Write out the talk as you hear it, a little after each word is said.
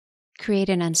Create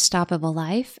an Unstoppable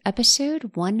Life,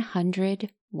 episode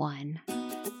 101.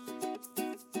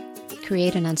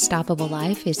 Create an Unstoppable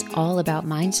Life is all about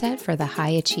mindset for the high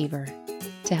achiever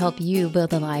to help you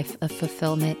build a life of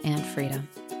fulfillment and freedom.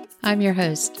 I'm your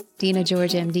host, Dina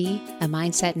George, MD, a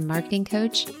mindset and marketing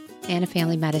coach and a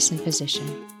family medicine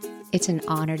physician. It's an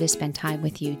honor to spend time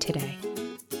with you today.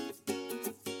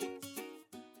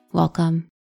 Welcome.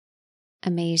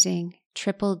 Amazing.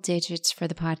 Triple digits for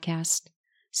the podcast.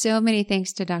 So many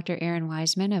thanks to Dr. Aaron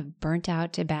Wiseman of Burnt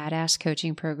Out to Badass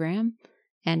Coaching Program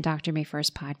and Dr. May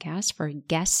First Podcast for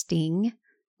guesting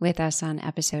with us on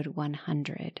episode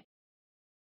 100.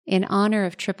 In honor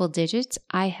of triple digits,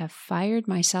 I have fired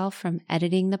myself from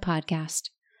editing the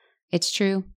podcast. It's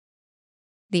true.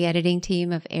 The editing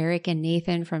team of Eric and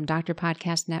Nathan from Dr.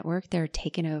 Podcast Network, they're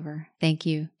taking over. Thank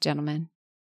you, gentlemen.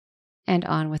 And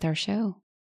on with our show.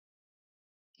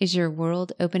 Is your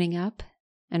world opening up?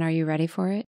 And are you ready for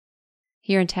it?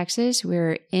 Here in Texas,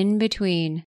 we're in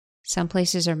between. Some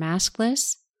places are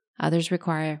maskless, others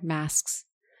require masks.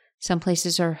 Some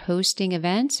places are hosting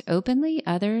events openly,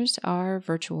 others are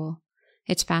virtual.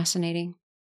 It's fascinating.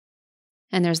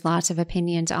 And there's lots of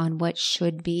opinions on what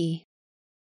should be.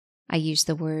 I use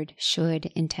the word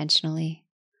should intentionally.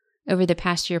 Over the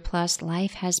past year plus,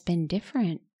 life has been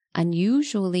different,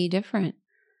 unusually different.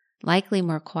 Likely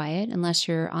more quiet unless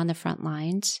you're on the front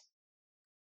lines.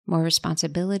 More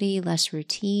responsibility, less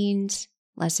routines,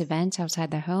 less events outside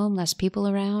the home, less people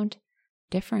around.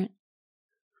 Different.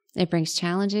 It brings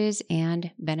challenges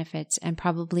and benefits and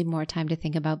probably more time to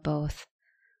think about both.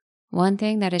 One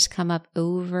thing that has come up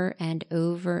over and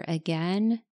over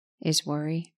again is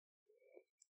worry.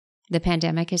 The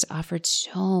pandemic has offered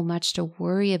so much to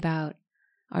worry about.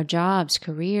 Our jobs,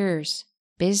 careers,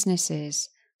 businesses,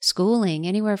 schooling,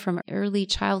 anywhere from early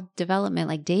child development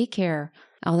like daycare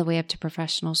all the way up to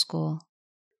professional school.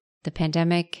 The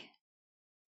pandemic,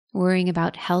 worrying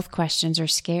about health questions or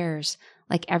scares.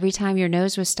 Like every time your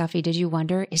nose was stuffy, did you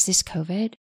wonder, is this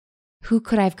COVID? Who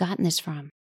could I have gotten this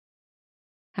from?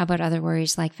 How about other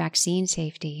worries like vaccine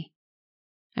safety?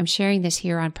 I'm sharing this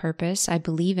here on purpose. I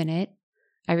believe in it.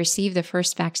 I received the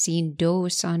first vaccine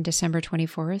dose on December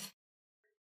 24th.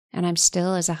 And I'm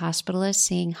still, as a hospitalist,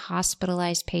 seeing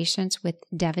hospitalized patients with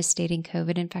devastating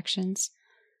COVID infections,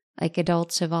 like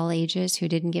adults of all ages who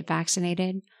didn't get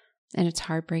vaccinated, and it's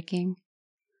heartbreaking.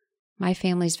 My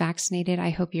family's vaccinated.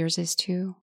 I hope yours is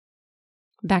too.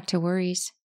 Back to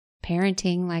worries.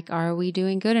 Parenting, like, are we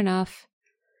doing good enough?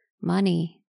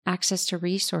 Money, access to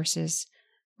resources,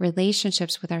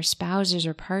 relationships with our spouses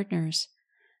or partners.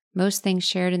 Most things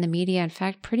shared in the media, in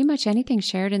fact, pretty much anything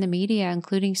shared in the media,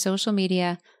 including social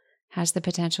media, has the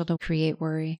potential to create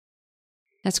worry.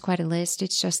 That's quite a list.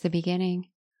 It's just the beginning.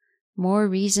 More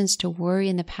reasons to worry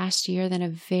in the past year than a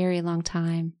very long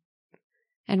time.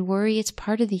 And worry, it's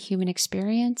part of the human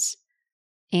experience,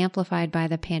 amplified by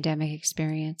the pandemic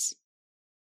experience.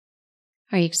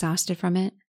 Are you exhausted from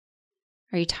it?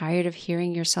 Are you tired of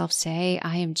hearing yourself say,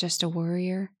 I am just a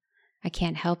worrier? I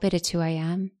can't help it. It's who I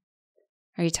am.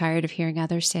 Are you tired of hearing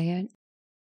others say it?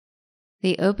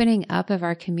 The opening up of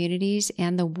our communities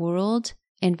and the world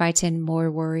invites in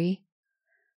more worry.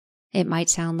 It might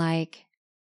sound like,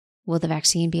 will the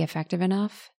vaccine be effective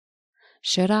enough?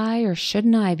 Should I or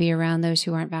shouldn't I be around those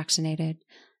who aren't vaccinated?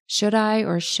 Should I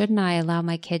or shouldn't I allow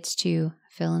my kids to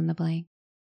fill in the blank?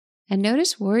 And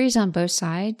notice worries on both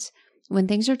sides. When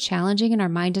things are challenging and our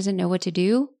mind doesn't know what to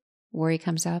do, worry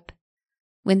comes up.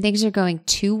 When things are going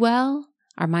too well,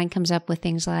 our mind comes up with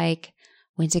things like,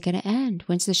 when's it going to end?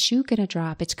 When's the shoe going to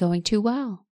drop? It's going too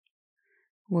well.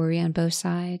 Worry on both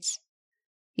sides.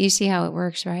 You see how it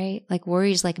works, right? Like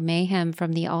worry is like mayhem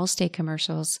from the Allstate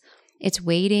commercials. It's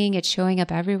waiting, it's showing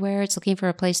up everywhere, it's looking for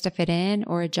a place to fit in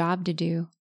or a job to do.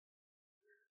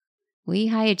 We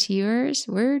high achievers,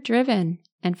 we're driven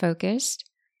and focused.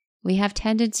 We have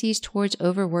tendencies towards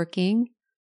overworking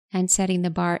and setting the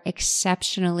bar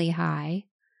exceptionally high.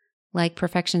 Like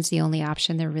perfection's the only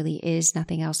option, there really is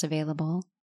nothing else available.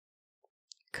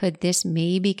 Could this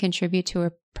maybe contribute to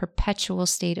a perpetual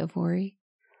state of worry?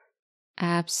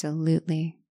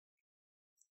 Absolutely.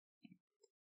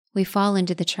 We fall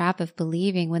into the trap of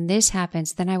believing when this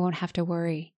happens, then I won't have to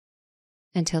worry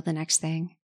until the next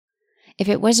thing. If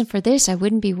it wasn't for this, I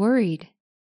wouldn't be worried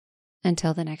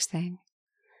until the next thing.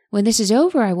 When this is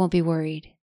over, I won't be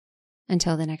worried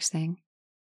until the next thing.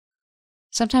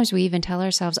 Sometimes we even tell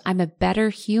ourselves, I'm a better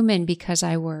human because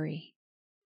I worry.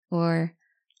 Or,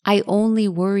 I only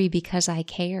worry because I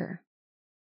care.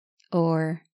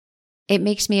 Or, it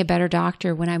makes me a better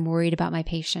doctor when I'm worried about my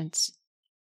patients.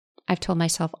 I've told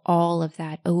myself all of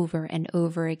that over and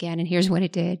over again, and here's what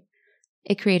it did.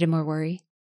 It created more worry.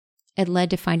 It led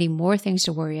to finding more things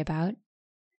to worry about.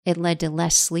 It led to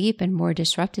less sleep and more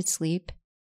disrupted sleep.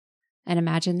 And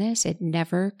imagine this, it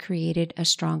never created a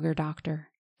stronger doctor,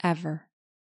 ever.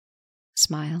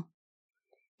 Smile.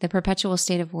 The perpetual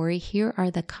state of worry, here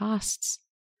are the costs.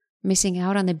 Missing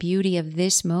out on the beauty of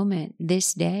this moment,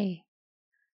 this day.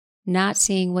 Not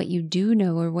seeing what you do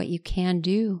know or what you can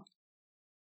do.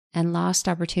 And lost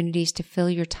opportunities to fill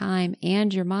your time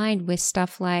and your mind with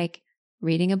stuff like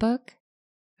reading a book,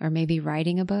 or maybe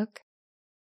writing a book.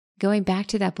 Going back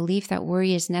to that belief that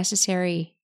worry is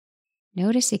necessary,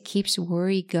 notice it keeps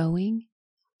worry going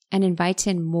and invites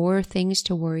in more things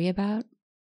to worry about.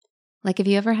 Like, have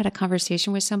you ever had a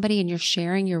conversation with somebody and you're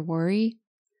sharing your worry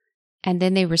and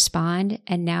then they respond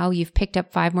and now you've picked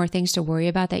up 5 more things to worry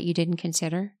about that you didn't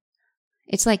consider?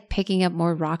 It's like picking up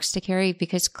more rocks to carry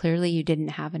because clearly you didn't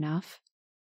have enough.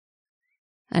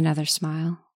 Another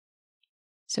smile.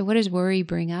 So what does worry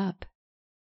bring up?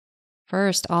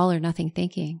 First, all or nothing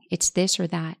thinking. It's this or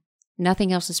that.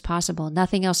 Nothing else is possible.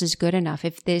 Nothing else is good enough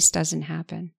if this doesn't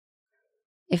happen.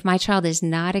 If my child is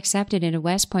not accepted into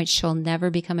West Point, she'll never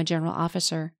become a general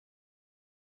officer.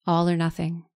 All or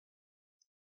nothing.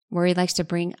 Worry likes to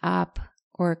bring up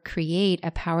or create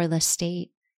a powerless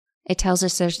state. It tells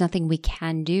us there's nothing we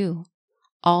can do.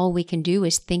 All we can do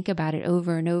is think about it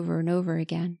over and over and over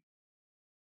again.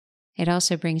 It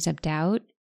also brings up doubt,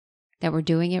 that we're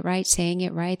doing it right, saying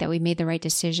it right, that we made the right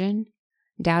decision,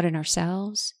 doubt in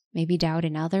ourselves, maybe doubt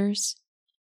in others.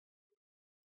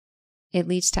 It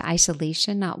leads to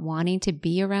isolation, not wanting to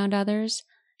be around others,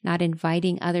 not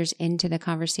inviting others into the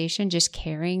conversation, just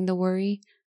carrying the worry,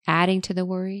 adding to the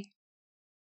worry.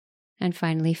 And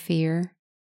finally, fear.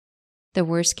 The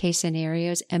worst case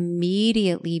scenarios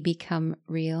immediately become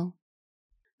real.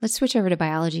 Let's switch over to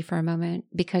biology for a moment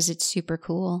because it's super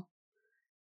cool.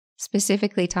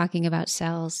 Specifically talking about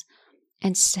cells.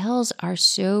 And cells are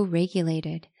so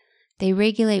regulated. They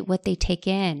regulate what they take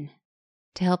in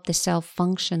to help the cell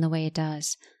function the way it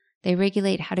does. They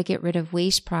regulate how to get rid of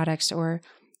waste products or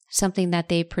something that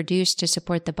they produce to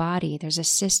support the body. There's a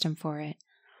system for it.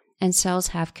 And cells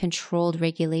have controlled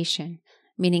regulation,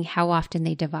 meaning how often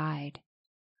they divide.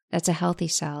 That's a healthy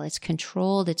cell. It's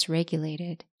controlled, it's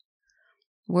regulated.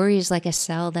 Worry is like a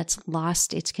cell that's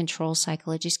lost its control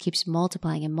cycle. It just keeps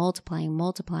multiplying and multiplying and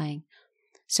multiplying.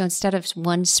 So instead of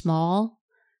one small,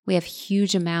 we have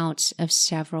huge amounts of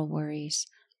several worries.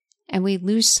 And we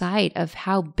lose sight of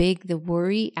how big the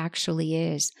worry actually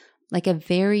is. Like a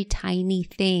very tiny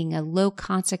thing, a low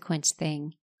consequence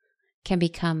thing, can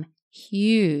become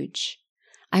huge.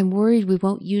 I'm worried we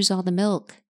won't use all the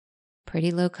milk.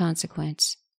 Pretty low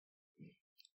consequence.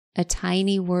 A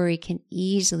tiny worry can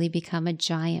easily become a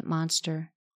giant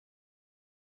monster.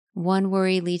 One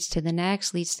worry leads to the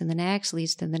next, leads to the next,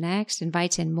 leads to the next,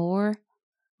 invites in more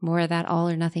of that all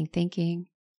or nothing thinking.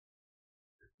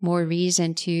 More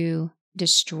reason to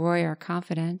destroy our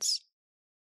confidence.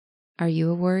 Are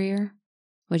you a worrier?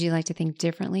 Would you like to think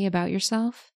differently about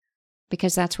yourself?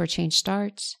 Because that's where change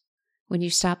starts. When you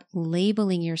stop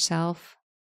labeling yourself,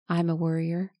 I'm a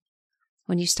worrier.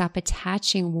 When you stop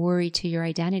attaching worry to your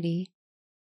identity.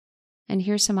 And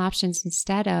here's some options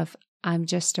instead of, I'm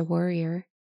just a worrier.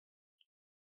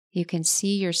 You can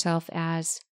see yourself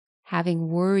as having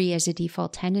worry as a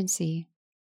default tendency.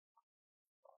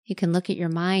 You can look at your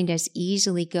mind as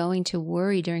easily going to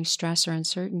worry during stress or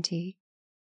uncertainty.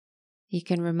 You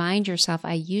can remind yourself,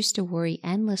 I used to worry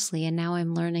endlessly and now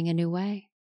I'm learning a new way.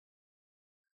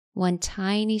 One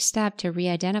tiny step to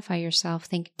re-identify yourself,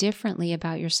 think differently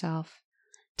about yourself.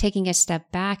 Taking a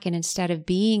step back, and instead of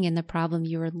being in the problem,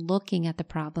 you are looking at the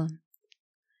problem.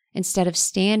 Instead of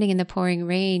standing in the pouring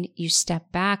rain, you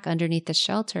step back underneath the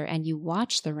shelter and you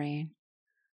watch the rain.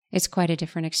 It's quite a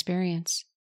different experience.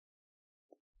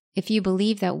 If you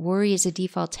believe that worry is a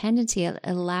default tendency, it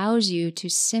allows you to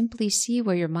simply see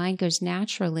where your mind goes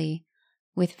naturally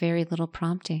with very little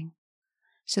prompting,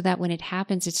 so that when it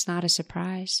happens, it's not a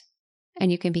surprise.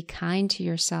 And you can be kind to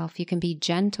yourself. You can be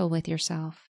gentle with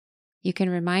yourself. You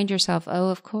can remind yourself, oh,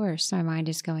 of course, my mind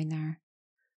is going there.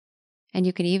 And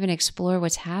you can even explore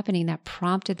what's happening that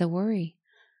prompted the worry.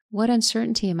 What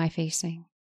uncertainty am I facing?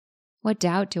 What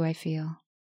doubt do I feel?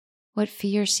 What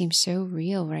fear seems so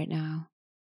real right now?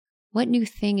 What new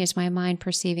thing is my mind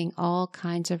perceiving all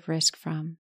kinds of risk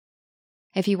from?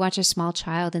 If you watch a small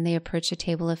child and they approach a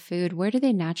table of food, where do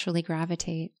they naturally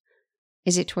gravitate?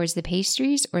 Is it towards the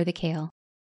pastries or the kale?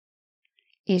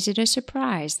 Is it a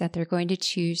surprise that they're going to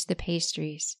choose the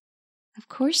pastries? Of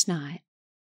course not.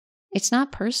 It's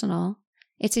not personal.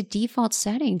 It's a default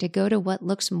setting to go to what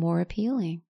looks more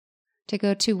appealing, to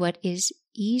go to what is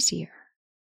easier.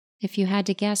 If you had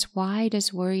to guess, why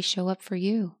does worry show up for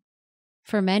you?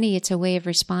 For many, it's a way of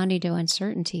responding to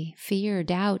uncertainty, fear,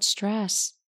 doubt,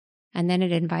 stress. And then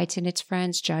it invites in its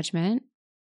friends judgment,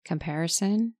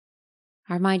 comparison.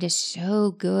 Our mind is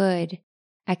so good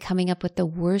at coming up with the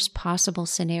worst possible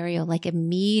scenario, like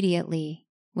immediately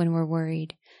when we're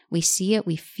worried. We see it,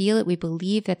 we feel it, we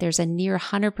believe that there's a near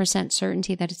 100%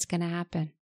 certainty that it's going to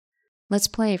happen. Let's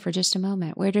play for just a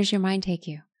moment. Where does your mind take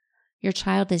you? Your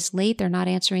child is late, they're not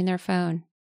answering their phone.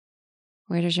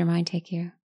 Where does your mind take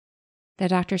you? The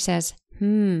doctor says,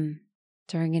 during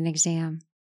an exam.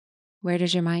 Where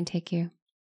does your mind take you?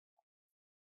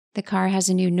 The car has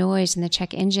a new noise and the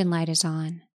check engine light is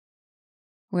on.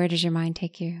 Where does your mind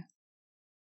take you?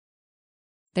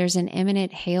 There's an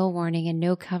imminent hail warning and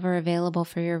no cover available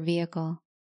for your vehicle.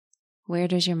 Where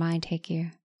does your mind take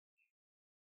you?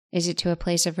 Is it to a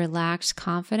place of relaxed,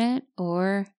 confident,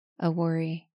 or a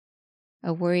worry?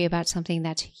 A worry about something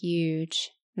that's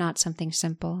huge, not something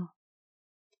simple.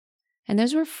 And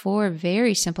those were 4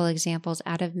 very simple examples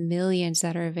out of millions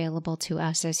that are available to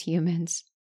us as humans.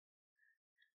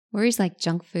 Worry's like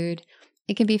junk food.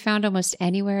 It can be found almost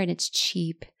anywhere and it's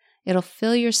cheap. It'll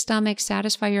fill your stomach,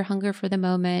 satisfy your hunger for the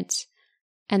moment,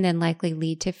 and then likely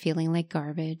lead to feeling like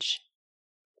garbage,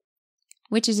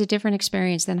 which is a different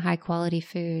experience than high-quality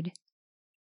food.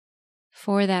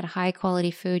 For that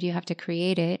high-quality food, you have to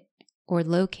create it or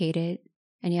locate it,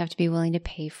 and you have to be willing to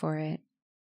pay for it.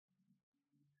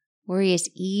 Worry is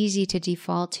easy to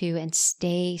default to and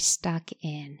stay stuck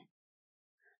in.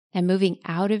 And moving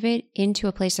out of it into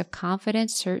a place of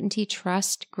confidence, certainty,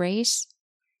 trust, grace,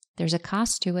 there's a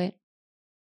cost to it.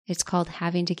 It's called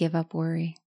having to give up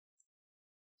worry.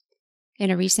 In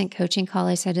a recent coaching call,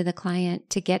 I said to the client,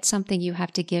 to get something, you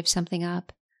have to give something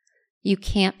up. You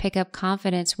can't pick up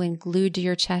confidence when glued to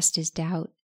your chest is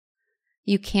doubt.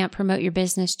 You can't promote your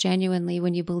business genuinely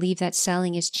when you believe that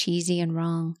selling is cheesy and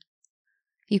wrong.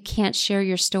 You can't share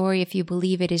your story if you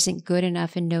believe it isn't good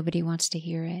enough and nobody wants to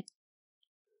hear it.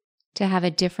 To have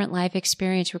a different life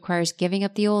experience requires giving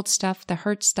up the old stuff, the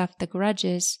hurt stuff, the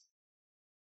grudges.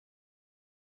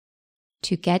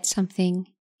 To get something,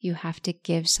 you have to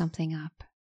give something up.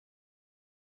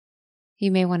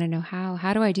 You may want to know how.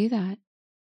 How do I do that?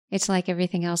 It's like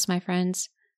everything else, my friends.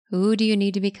 Who do you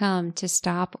need to become to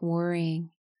stop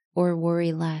worrying or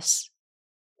worry less?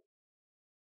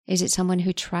 Is it someone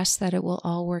who trusts that it will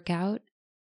all work out?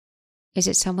 Is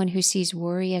it someone who sees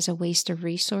worry as a waste of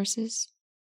resources?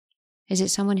 Is it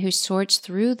someone who sorts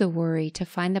through the worry to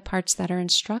find the parts that are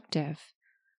instructive,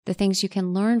 the things you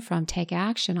can learn from, take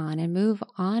action on, and move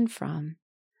on from?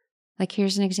 Like,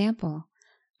 here's an example.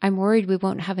 I'm worried we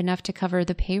won't have enough to cover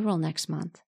the payroll next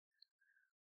month.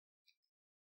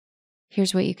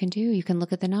 Here's what you can do. You can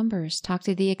look at the numbers, talk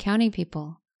to the accounting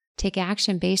people, take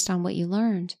action based on what you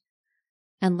learned,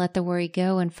 and let the worry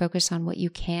go and focus on what you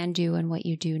can do and what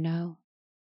you do know.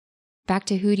 Back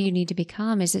to who do you need to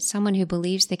become? Is it someone who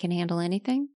believes they can handle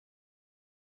anything?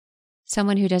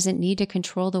 Someone who doesn't need to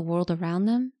control the world around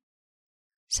them?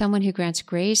 Someone who grants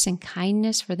grace and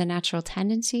kindness for the natural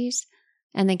tendencies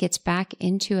and then gets back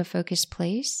into a focused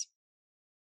place?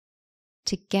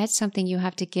 To get something, you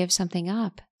have to give something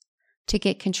up. To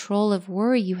get control of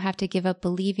worry, you have to give up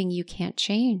believing you can't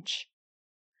change.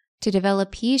 To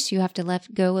develop peace, you have to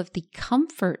let go of the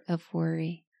comfort of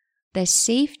worry, the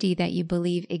safety that you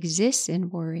believe exists in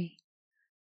worry.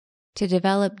 To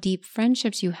develop deep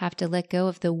friendships, you have to let go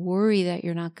of the worry that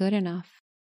you're not good enough.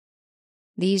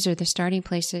 These are the starting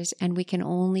places, and we can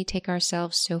only take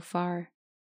ourselves so far.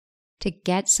 To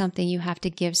get something, you have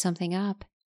to give something up.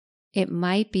 It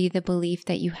might be the belief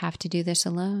that you have to do this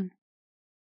alone.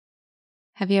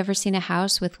 Have you ever seen a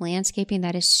house with landscaping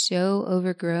that is so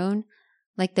overgrown,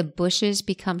 like the bushes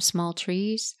become small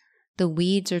trees? The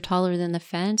weeds are taller than the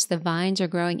fence. The vines are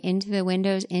growing into the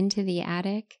windows, into the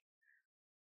attic.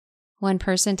 One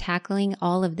person tackling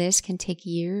all of this can take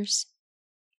years.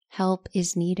 Help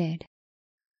is needed.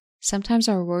 Sometimes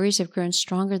our worries have grown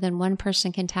stronger than one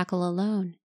person can tackle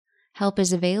alone. Help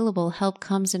is available. Help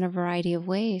comes in a variety of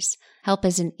ways. Help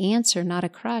is an answer, not a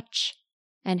crutch.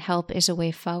 And help is a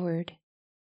way forward.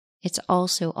 It's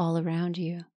also all around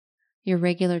you. Your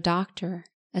regular doctor,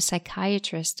 a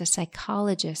psychiatrist, a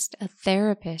psychologist, a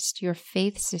therapist, your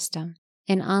faith system,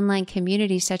 an online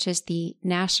community such as the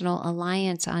National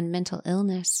Alliance on Mental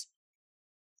Illness,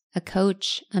 a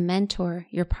coach, a mentor,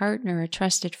 your partner, a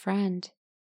trusted friend.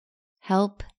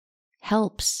 Help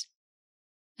helps.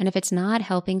 And if it's not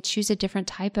helping, choose a different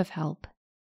type of help.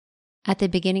 At the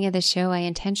beginning of the show, I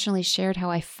intentionally shared how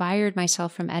I fired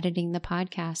myself from editing the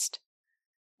podcast.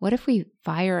 What if we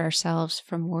fire ourselves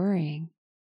from worrying?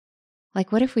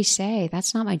 Like, what if we say,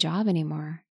 that's not my job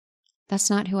anymore? That's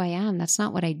not who I am. That's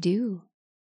not what I do.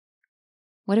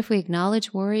 What if we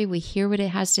acknowledge worry, we hear what it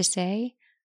has to say,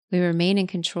 we remain in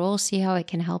control, see how it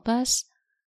can help us,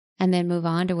 and then move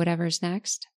on to whatever's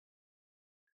next?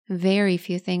 Very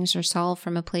few things are solved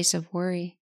from a place of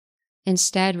worry.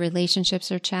 Instead,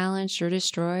 relationships are challenged or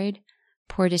destroyed,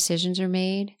 poor decisions are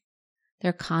made, there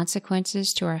are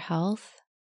consequences to our health.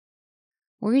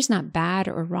 Worry is not bad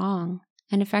or wrong,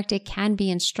 and in fact, it can be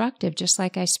instructive, just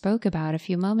like I spoke about a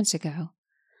few moments ago.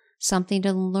 Something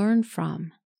to learn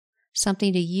from,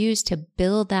 something to use to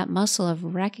build that muscle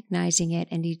of recognizing it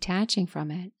and detaching from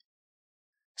it.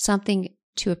 Something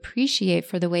to appreciate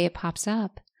for the way it pops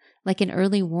up, like an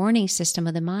early warning system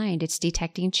of the mind. It's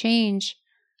detecting change,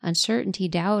 uncertainty,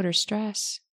 doubt, or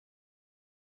stress.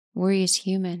 Worry is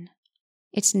human.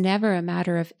 It's never a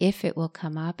matter of if it will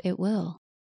come up, it will.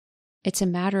 It's a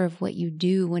matter of what you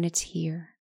do when it's here.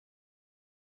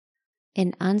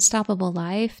 In Unstoppable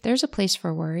Life, there's a place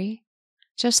for worry,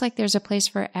 just like there's a place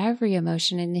for every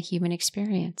emotion in the human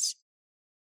experience.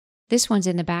 This one's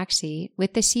in the back seat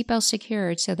with the seatbelt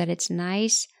secured so that it's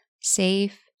nice,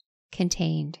 safe,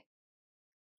 contained.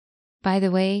 By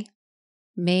the way,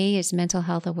 May is Mental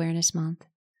Health Awareness Month.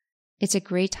 It's a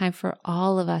great time for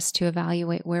all of us to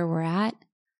evaluate where we're at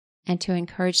and to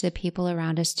encourage the people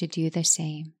around us to do the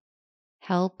same.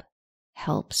 Help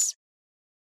helps.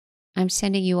 I'm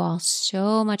sending you all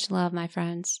so much love, my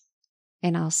friends,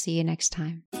 and I'll see you next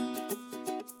time.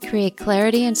 Create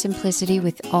clarity and simplicity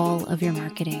with all of your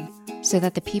marketing so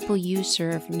that the people you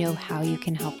serve know how you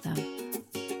can help them.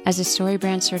 As a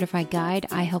StoryBrand certified guide,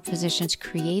 I help physicians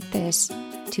create this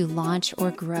to launch or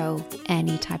grow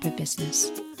any type of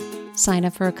business. Sign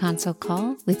up for a consult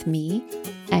call with me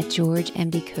at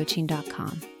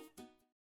georgemdcoaching.com.